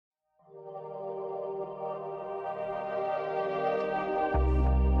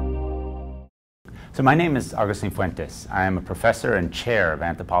So my name is Agustín Fuentes. I am a professor and chair of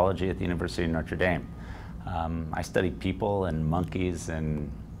anthropology at the University of Notre Dame. I study people and monkeys and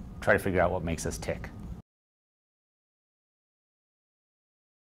try to figure out what makes us tick.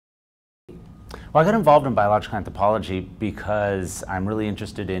 Well, I got involved in biological anthropology because I'm really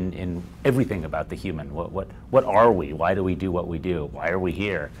interested in everything about the human. What are we? Why do we do what we do? Why are we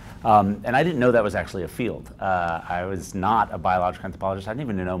here? And I didn't know that was actually a field. I was not a biological anthropologist. I didn't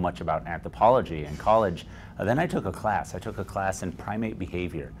even know much about anthropology in college. Then I took a class. I took a class in primate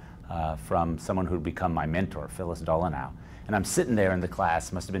behavior from someone who'd become my mentor, Phyllis Dolinow. And I'm sitting there in the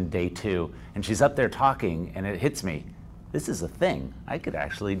class, must have been day 2, and she's up there talking, and it hits me. This is a thing. I could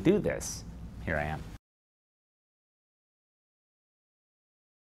actually do this. Here I am.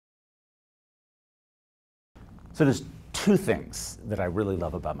 So there's 2 things that I really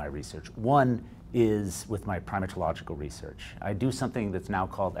love about my research. One is with my primatological research. I do something that's now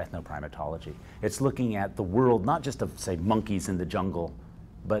called ethnoprimatology. It's looking at the world, not just of, say, monkeys in the jungle,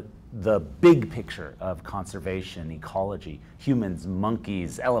 but the big picture of conservation, ecology, humans,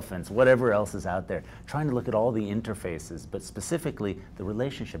 monkeys, elephants, whatever else is out there, trying to look at all the interfaces, but specifically the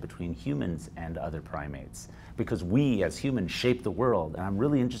relationship between humans and other primates. Because we as humans shape the world, and I'm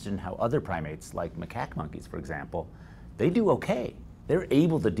really interested in how other primates, like macaque monkeys, for example, they do okay. They're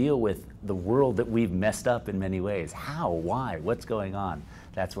able to deal with the world that we've messed up in many ways. How? Why? What's going on?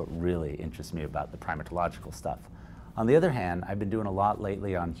 That's what really interests me about the primatological stuff. On the other hand, I've been doing a lot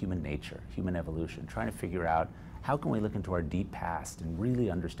lately on human nature, human evolution, trying to figure out how can we look into our deep past and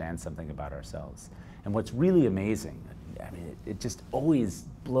really understand something about ourselves. And what's really amazing, I mean, it just always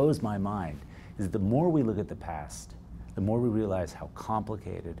blows my mind, is the more we look at the past, the more we realize how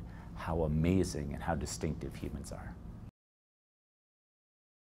complicated, how amazing, and how distinctive humans are.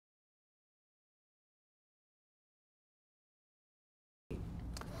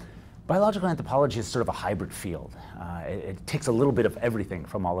 Biological anthropology is sort of a hybrid field. It takes a little bit of everything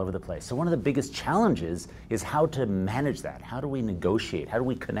from all over the place. So one of the biggest challenges is how to manage that. How do we negotiate? How do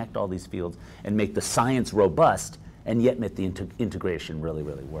we connect all these fields and make the science robust and yet make the integration really,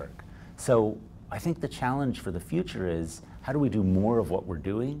 really work? So I think the challenge for the future is how do we do more of what we're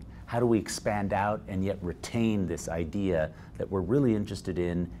doing? How do we expand out and yet retain this idea that we're really interested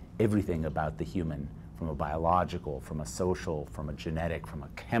in everything about the human? From a biological, from a social, from a genetic, from a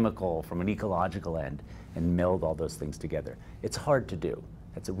chemical, from an ecological end, and meld all those things together. It's hard to do.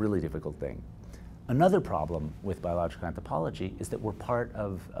 That's a really difficult thing. Another problem with biological anthropology is that we're part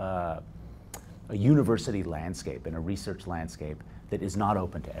of a university landscape and a research landscape that is not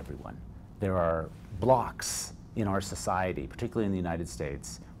open to everyone. There are blocks in our society, particularly in the United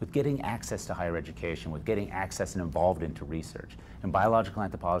States, with getting access to higher education, with getting access and involved into research. And biological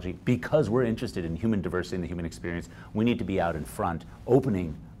anthropology, because we're interested in human diversity and the human experience, we need to be out in front,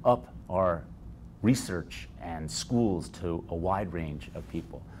 opening up our research and schools to a wide range of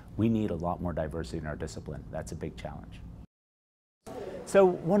people. We need a lot more diversity in our discipline. That's a big challenge. So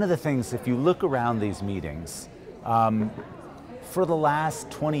one of the things, if you look around these meetings, for the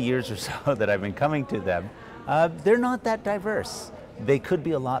last 20 years or so that I've been coming to them, they're not that diverse. They could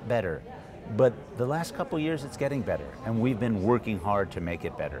be a lot better, but the last couple years it's getting better, and we've been working hard to make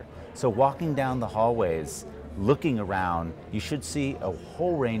it better. So walking down the hallways, looking around, you should see a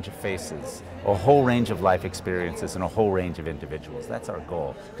whole range of faces, a whole range of life experiences, and a whole range of individuals. That's our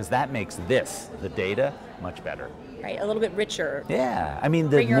goal, because that makes the data, much better. Right, a little bit richer. Yeah, I mean,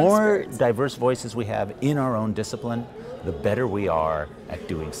 the more diverse voices we have in our own discipline, the better we are at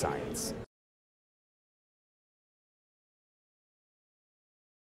doing science.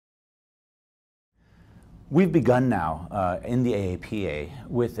 We've begun now in the AAPA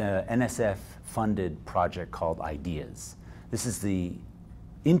with an NSF-funded project called IDEAS. This is the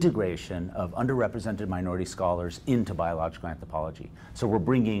integration of underrepresented minority scholars into biological anthropology. So we're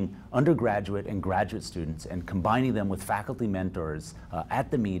bringing undergraduate and graduate students and combining them with faculty mentors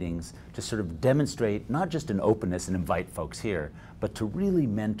at the meetings to sort of demonstrate not just an openness and invite folks here, but to really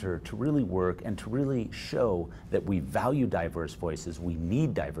mentor, to really work, and to really show that we value diverse voices, we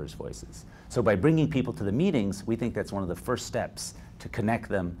need diverse voices. So by bringing people to the meetings, we think that's one of the first steps to connect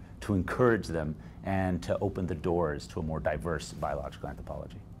them, to encourage them, and to open the doors to a more diverse biological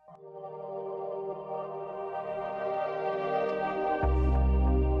anthropology.